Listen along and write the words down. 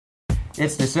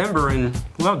It's December, and,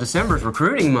 well, December's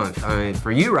recruiting month. I mean,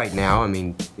 for you right now. I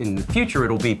mean, in the future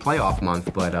it'll be playoff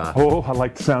month, but... oh, I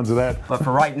like the sounds of that. But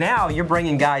for right now, you're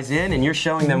bringing guys in, and you're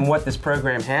showing them what this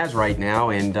program has right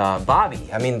now. And, Bobby,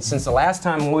 I mean, since the last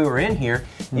time we were in here,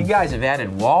 you guys have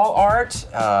added wall art.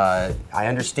 I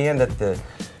understand that the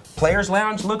Players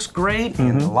Lounge looks great,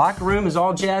 and the locker room is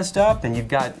all jazzed up, and you've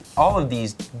got all of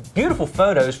these beautiful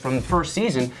photos from the first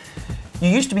season. You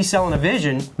used to be selling a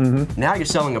vision, now you're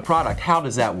selling a product. How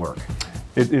does that work?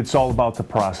 It's all about the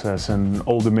process, and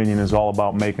Old Dominion is all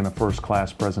about making a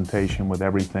first-class presentation with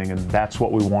everything, and that's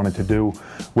what we wanted to do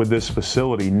with this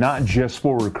facility, not just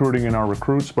for recruiting and our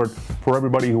recruits, but for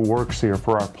everybody who works here,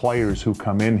 for our players who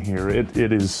come in here. It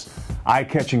is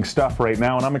eye-catching stuff right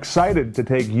now, and I'm excited to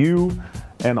take you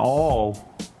and all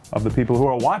of the people who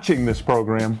are watching this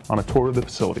program on a tour of the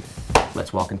facility.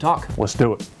 Let's walk and talk. Let's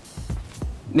do it.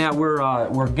 Now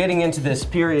we're getting into this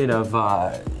period of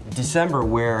December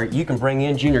where you can bring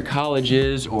in junior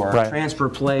colleges or transfer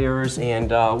players,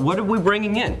 and what are we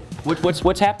bringing in?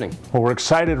 What's happening? Well, we're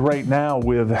excited right now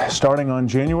with starting on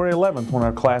January 11th when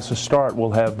our classes start.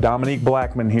 We'll have Dominique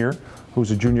Blackman here,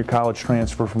 who's a junior college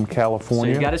transfer from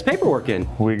California. So you got his paperwork in.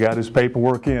 We got his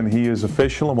paperwork in. He is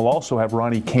official, and we'll also have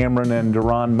Ronnie Cameron and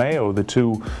Duron Mayo, the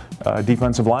two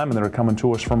defensive linemen that are coming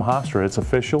to us from Hofstra. It's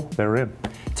official. They're in.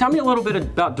 Tell me a little bit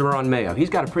about Duron Mayo. He's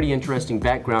got a pretty interesting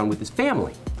background with his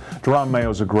family. Duron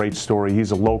Mayo's a great story.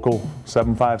 He's a local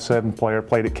 757 player,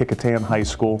 played at Kickotan High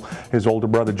School. His older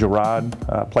brother Gerard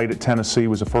played at Tennessee,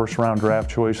 was a first-round draft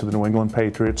choice of the New England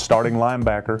Patriots, starting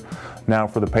linebacker now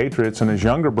for the Patriots, and his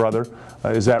younger brother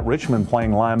is at Richmond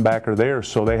playing linebacker there.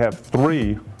 So they have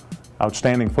three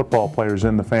outstanding football players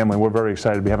in the family. We're very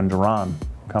excited to be having Duron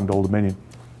come to Old Dominion.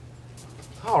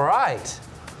 All right.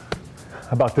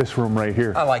 How about this room right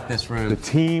here? I like this room. The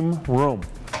team room.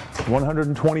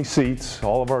 120 seats,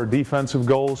 all of our defensive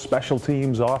goals, special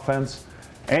teams, offense,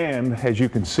 and as you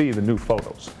can see, the new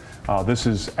photos. This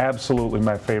is absolutely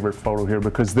my favorite photo here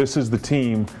because this is the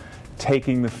team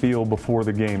taking the field before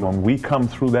the game. When we come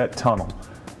through that tunnel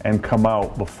and come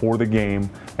out before the game,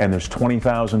 and there's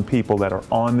 20,000 people that are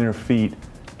on their feet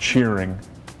cheering,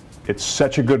 it's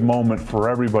such a good moment for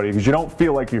everybody because you don't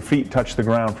feel like your feet touch the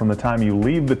ground from the time you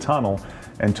leave the tunnel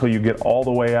until you get all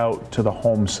the way out to the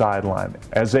home sideline.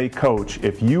 As a coach,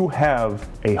 if you have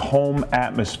a home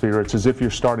atmosphere, it's as if you're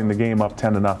starting the game up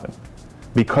 10-0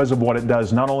 because of what it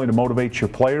does, not only to motivate your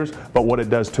players, but what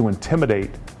it does to intimidate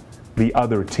the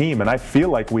other team. And I feel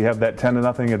like we have that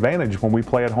 10-0 advantage when we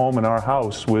play at home in our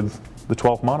house with the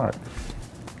 12th Monarch.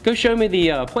 Go show me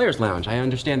the Players Lounge. I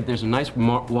understand that there's a nice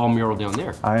wall mural down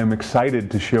there. I am excited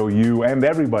to show you and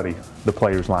everybody the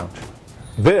Players Lounge.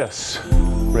 This,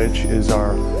 Rich, is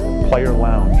our Player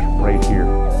Lounge right here,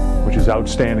 which is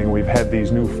outstanding. We've had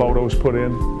these new photos put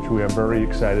in, which we are very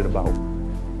excited about.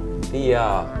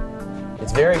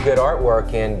 It's very good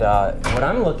artwork, and what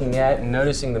I'm looking at and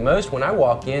noticing the most when I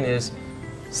walk in is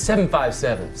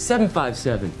 757,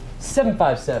 757,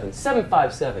 757,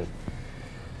 757.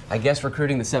 I guess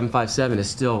recruiting the 757 is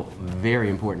still very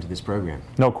important to this program.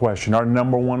 No question. Our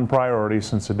 #1 priority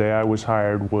since the day I was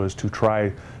hired was to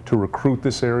try to recruit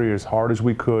this area as hard as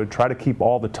we could, try to keep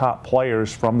all the top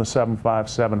players from the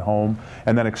 757 home,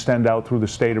 and then extend out through the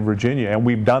state of Virginia. And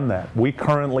we've done that. We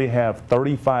currently have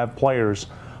 35 players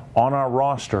on our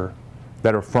roster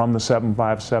that are from the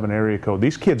 757 area code.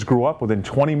 These kids grew up within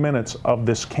 20 minutes of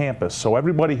this campus. So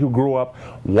everybody who grew up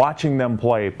watching them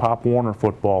play Pop Warner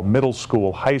football, middle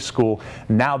school, high school,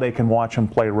 now they can watch them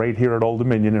play right here at Old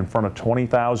Dominion in front of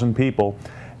 20,000 people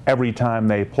every time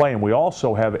they play. And we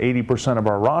also have 80% of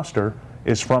our roster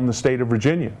is from the state of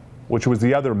Virginia, which was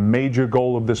the other major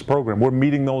goal of this program. We're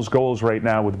meeting those goals right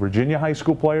now with Virginia high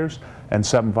school players and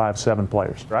 757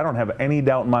 players. I don't have any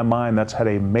doubt in my mind that's had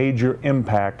a major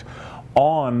impact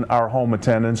on our home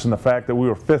attendance and the fact that we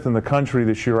were 5th in the country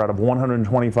this year out of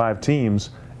 125 teams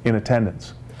in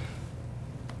attendance.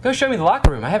 Go show me the locker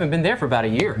room. I haven't been there for about a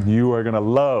year. You are going to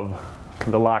love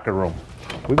the locker room.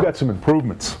 We've got some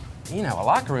improvements. You know, a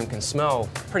locker room can smell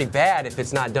pretty bad if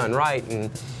it's not done right,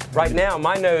 and right now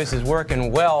my nose is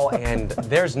working well and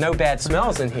there's no bad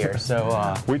smells in here.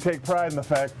 So we take pride in the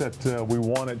fact that we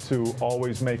wanted to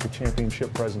always make a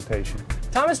championship presentation.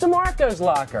 Thomas DeMarco's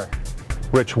locker.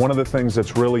 Rich, one of the things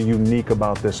that's really unique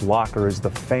about this locker is the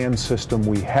fan system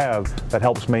we have that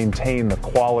helps maintain the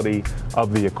quality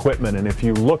of the equipment. And if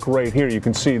you look right here, you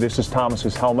can see this is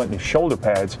Thomas's helmet and his shoulder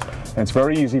pads. And it's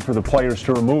very easy for the players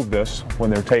to remove this when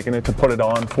they're taking it to put it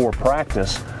on for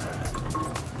practice.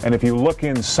 And if you look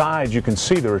inside, you can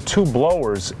see there are 2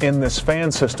 blowers in this fan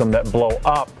system that blow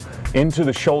up into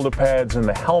the shoulder pads and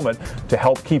the helmet to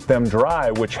help keep them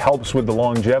dry, which helps with the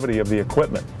longevity of the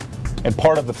equipment. And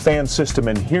part of the fan system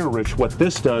in here, Rich, what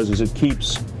this does is it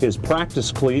keeps his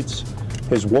practice cleats,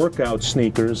 his workout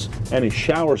sneakers, and his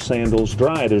shower sandals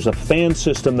dry. There's a fan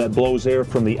system that blows air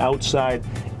from the outside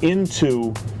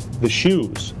into the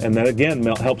shoes, and that again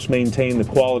helps maintain the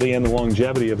quality and the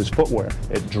longevity of his footwear.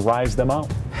 It dries them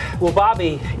out. Well,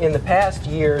 Bobby, in the past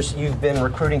years, you've been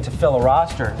recruiting to fill a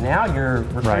roster. Now you're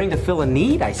recruiting to fill a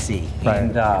need, I see. Right.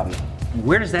 And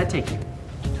where does that take you?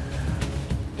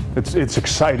 It's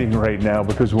exciting right now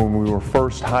because when we were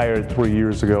first hired 3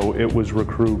 years ago, it was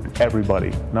recruit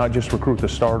everybody. Not just recruit the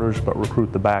starters, but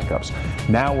recruit the backups.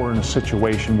 Now we're in a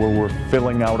situation where we're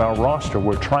filling out our roster.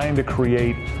 We're trying to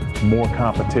create more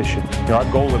competition. You know, our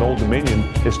goal at Old Dominion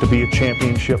is to be a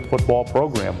championship football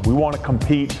program. We want to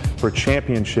compete for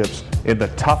championships in the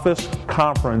toughest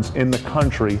conference in the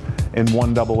country in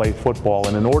 1AA football.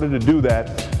 And in order to do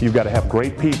that, you've got to have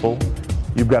great people.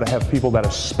 You've got to have people that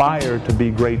aspire to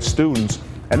be great students,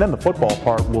 and then the football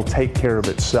part will take care of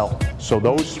itself. So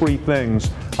those three things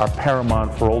are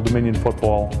paramount for Old Dominion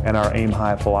football and our aim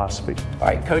high philosophy. All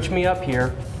right, coach me up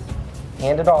here.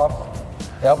 Hand it off.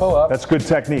 Elbow up. That's good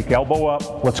technique. Elbow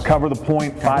up. Let's cover the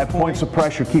point. 5 points of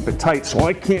pressure. Keep it tight so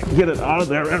I can't get it out of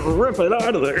there and rip it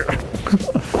out of there.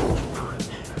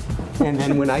 And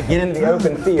then when I get in the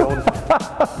open field,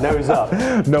 nose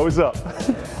up. Nose up.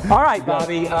 All right,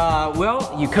 Bobby.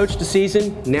 Well, you coached the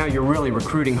season. Now you're really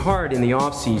recruiting hard in the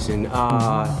off season.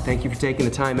 Thank you for taking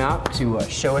the time out to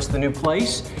show us the new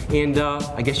place. And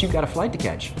I guess you've got a flight to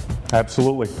catch.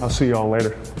 Absolutely. I'll see you all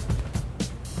later.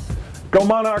 Go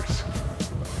Monarchs!